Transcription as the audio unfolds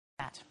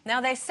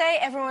Now, they say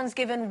everyone's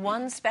given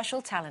one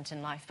special talent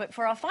in life, but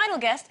for our final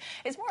guest,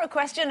 it's more a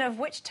question of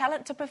which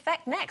talent to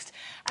perfect next.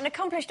 An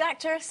accomplished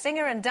actor,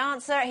 singer and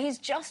dancer, he's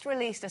just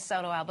released a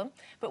solo album,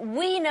 but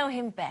we know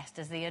him best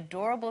as the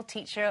adorable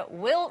teacher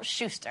Will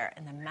Schuester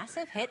in the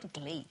massive hit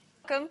Glee.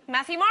 Welcome,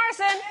 Matthew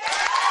Morrison!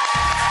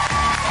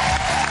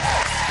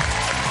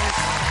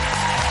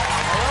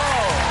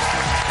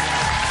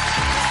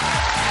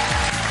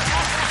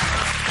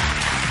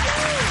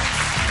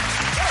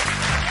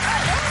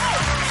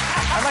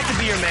 I'd like to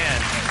be your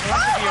man. I'd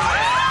like to be your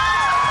man.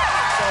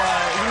 So,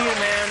 you need a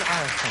man?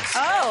 Oh, thanks.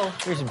 Oh.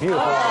 You're just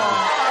beautiful.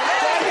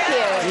 Thank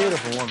you.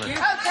 Beautiful woman.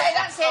 Okay,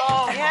 that's it.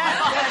 Oh,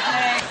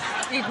 yeah.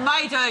 You've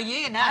made her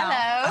year now.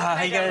 Hello.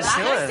 How you guys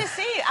doing? Nice to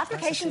see you.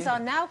 Applications are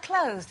now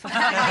closed.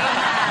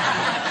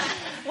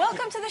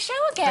 Welcome to the show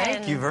again.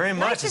 Thank you very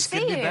much. Nice It's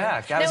good to be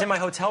back. I was in my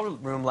hotel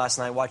room last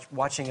night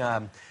watching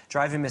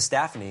Driving Miss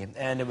Daphne,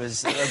 and it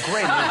was a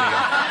great movie.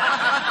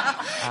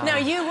 No,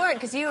 you weren't,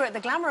 because you were at the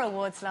Glamour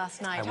Awards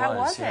last night. How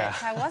was it?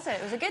 How was it?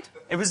 Was it good?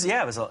 It was,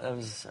 yeah, it was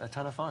a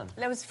ton of fun.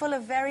 It was full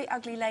of very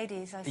ugly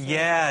ladies, I see.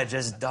 Yeah,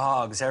 just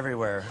dogs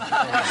everywhere.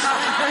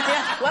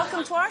 Yeah.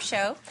 Welcome to our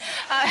show.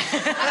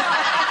 Thanks,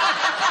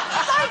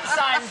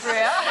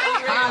 Andrea.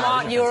 Come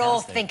on, you're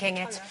all thinking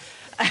it.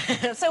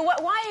 So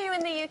why are you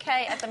in the UK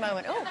at the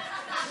moment?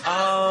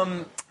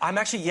 Oh. I'm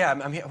actually, yeah,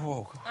 I'm here.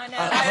 Whoa. I know.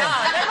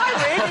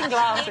 They're my reading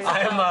glasses.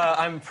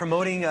 I'm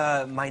promoting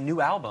my new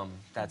album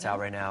that's out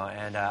right now,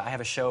 and I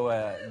have a show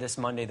this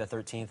Monday, the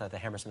 13th, at the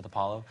Hammersmith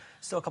Apollo.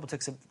 Still a couple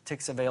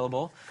tickets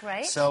available.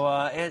 Great. So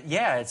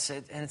yeah,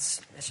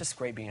 it's just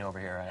great being over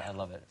here. I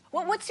love it.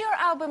 Well, what's your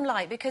album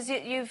like? Because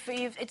you've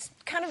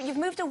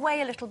moved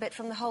away a little bit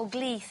from the whole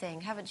Glee thing,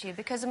 haven't you?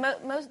 Because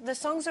the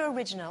songs are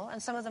original, and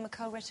some of them are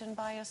co-written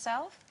by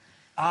yourself.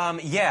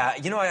 Yeah,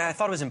 you know, I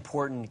thought it was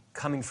important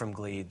coming from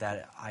Glee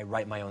that I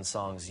write my own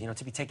songs, you know,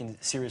 to be taken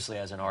seriously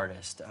as an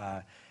artist,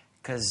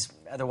 because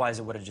otherwise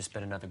it would have just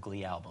been another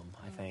Glee album,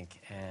 I think.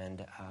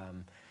 And,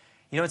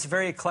 you know, it's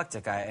very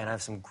eclectic, and I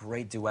have some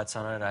great duets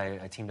on it.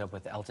 I teamed up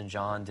with Elton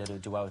John, did a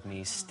duet with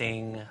me,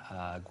 Sting,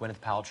 Gwyneth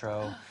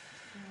Paltrow,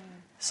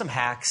 some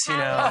hacks, you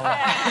know.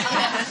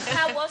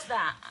 How was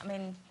that? I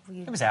mean, were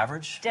you It was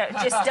average.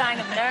 just dying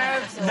of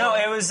nerves? Or... No,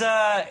 it was...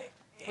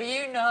 Were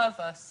you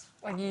nervous?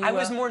 I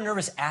was more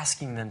nervous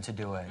asking them to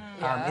do it.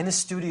 In the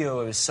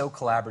studio, it was so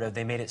collaborative.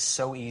 They made it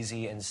so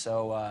easy, and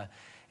so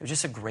it was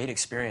just a great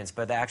experience.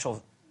 But the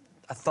actual,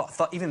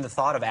 even the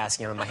thought of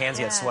asking them, my hands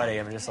get sweaty.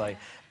 I'm just like,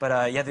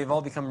 but yeah, they've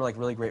all become like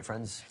really great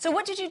friends. So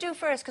what did you do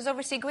first? Because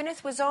obviously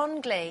Gwyneth was on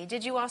Glee.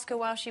 Did you ask her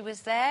while she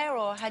was there,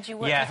 or had you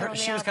worked with her on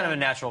the she was album? kind of a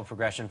natural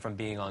progression from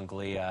being on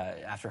Glee.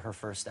 After her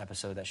first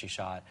episode that she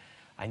shot,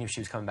 I knew she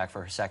was coming back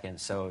for her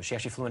second, so she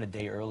actually flew in a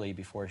day early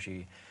before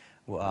she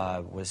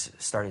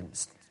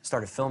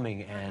started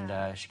filming,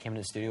 and she came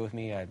into the studio with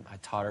me. I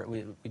taught her.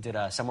 We did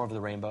Somewhere Over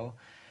the Rainbow,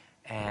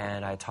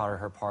 and I taught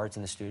her parts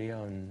in the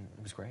studio, and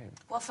it was great.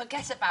 Well,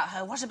 forget about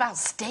her. What about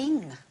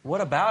Sting?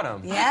 What about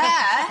him?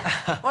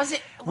 Yeah.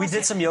 We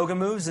did some yoga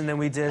moves, and then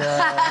we did...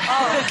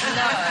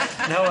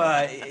 Oh, no.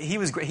 No, he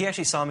was great. He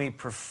actually saw me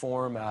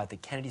perform at the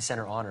Kennedy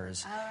Center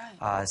Honors. Oh,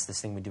 right. It's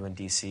this thing we do in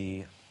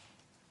D.C.,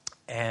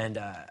 and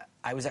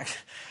I was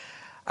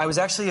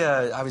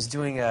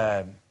doing...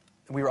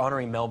 we were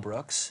honoring Mel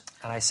Brooks,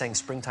 and I sang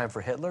Springtime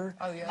for Hitler.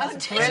 Oh, yeah. Oh,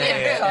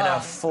 in a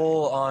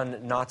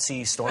full-on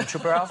Nazi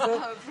stormtrooper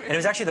outfit. And it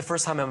was actually the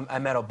first time I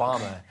met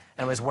Obama, and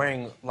I was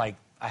wearing, like,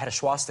 I had a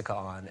swastika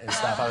on and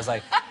stuff. I was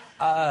like,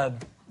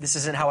 this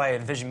isn't how I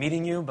envisioned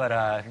meeting you, but,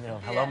 you know,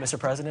 hello, Mr.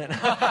 President.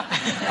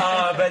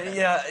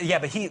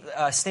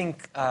 But Sting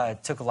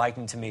took a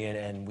liking to me,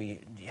 and we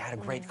had a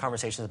great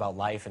conversations about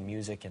life and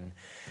music, and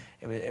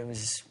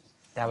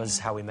that was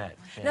how we met.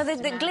 Yeah. Now,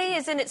 the Glee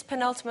is in its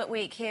penultimate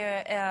week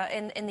here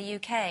in the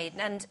UK,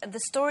 and the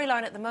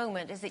storyline at the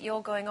moment is that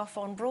you're going off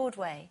on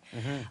Broadway.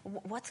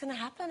 What's going to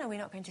happen? Are we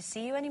not going to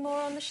see you anymore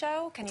on the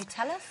show? Can you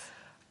tell us?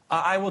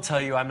 I will tell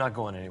you, I'm not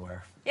going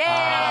anywhere. Yay!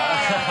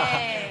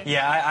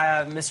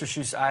 Yeah, Mr.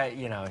 Schuster,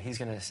 you know, he's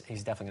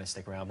definitely going to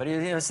stick around. But you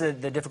know, it's the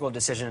difficult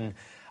decision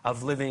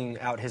of living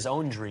out his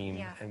own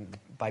dream and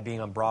by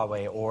being on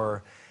Broadway,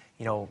 or,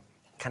 you know,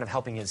 kind of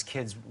helping his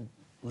kids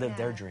live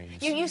their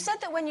dreams. You said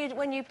that when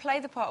you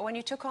played the part, when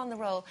you took on the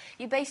role,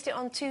 you based it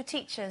on two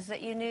teachers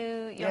that you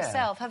knew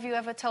yourself. Have you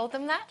ever told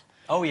them that?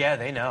 Oh, yeah,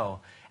 they know.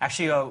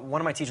 Actually, one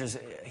of my teachers,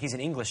 he's an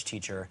English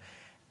teacher,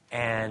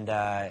 and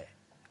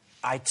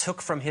I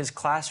took from his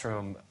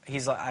classroom,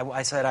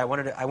 I said, I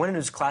went into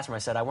his classroom, I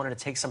said, I wanted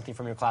to take something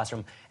from your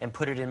classroom and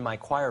put it in my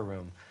choir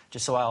room,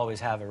 just so I always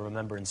have a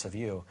remembrance of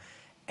you.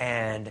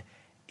 And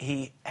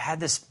he had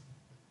this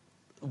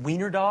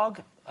wiener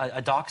dog,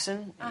 a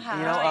dachshund, you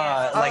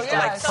know, like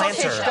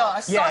planter. Sausage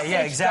dog.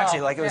 Yeah,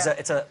 exactly. Like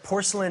it's a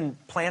porcelain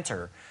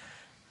planter.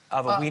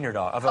 of a wiener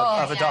dog, of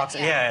a dog.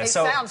 Yeah. It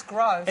So sounds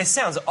gross. It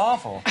sounds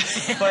awful,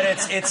 but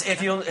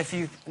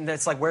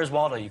it's like Where's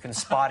Waldo? You can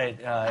spot it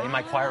in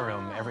my choir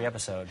room every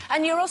episode.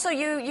 And you're also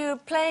you're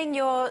playing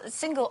your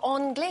single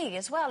on Glee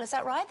as well. Is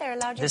that right? They're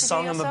allowed you This to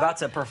song do your I'm about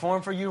to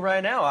perform for you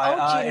right now.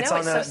 Do you it's know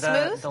on it's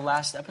so smooth? the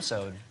last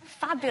episode.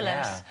 Fabulous.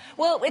 Yeah.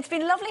 Well, it's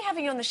been lovely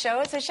having you on the show.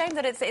 It's a shame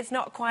that it's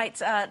not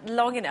quite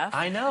long enough.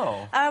 I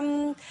know.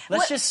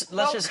 Let's just.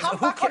 come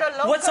back on a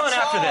longer What's on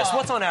after tour. this?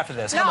 What's on after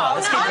this? Come on,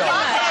 let's keep going.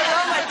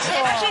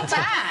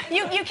 Actually,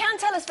 you can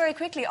tell us very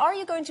quickly. Are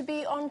you going to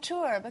be on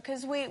tour?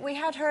 Because we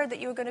had heard that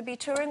you were going to be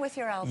touring with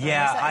your album.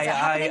 Yeah, is that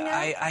happening now?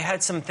 I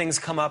had some things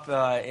come up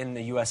in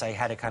the U.S. I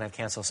had to kind of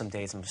cancel some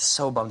dates. I'm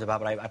so bummed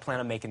about, but I plan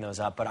on making those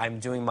up. But I'm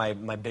doing my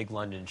big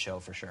London show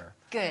for sure.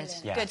 Good,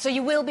 Yeah. good. So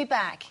you will be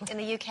back in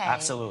the UK?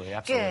 Absolutely.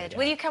 Good. Yeah.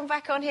 Will you come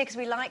back on here? Because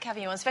we like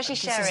having you on, especially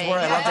Sherry. This is where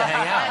I love to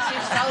hang out.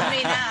 You've sold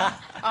me now.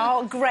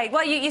 Oh, great.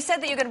 Well, you said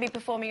that you're going to be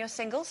performing your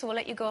single, so we'll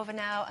let you go over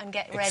now and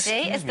get ready.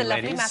 Excuse It's the me,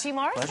 lovely ladies. Matthew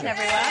Morrison, Pleasure.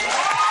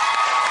 everyone.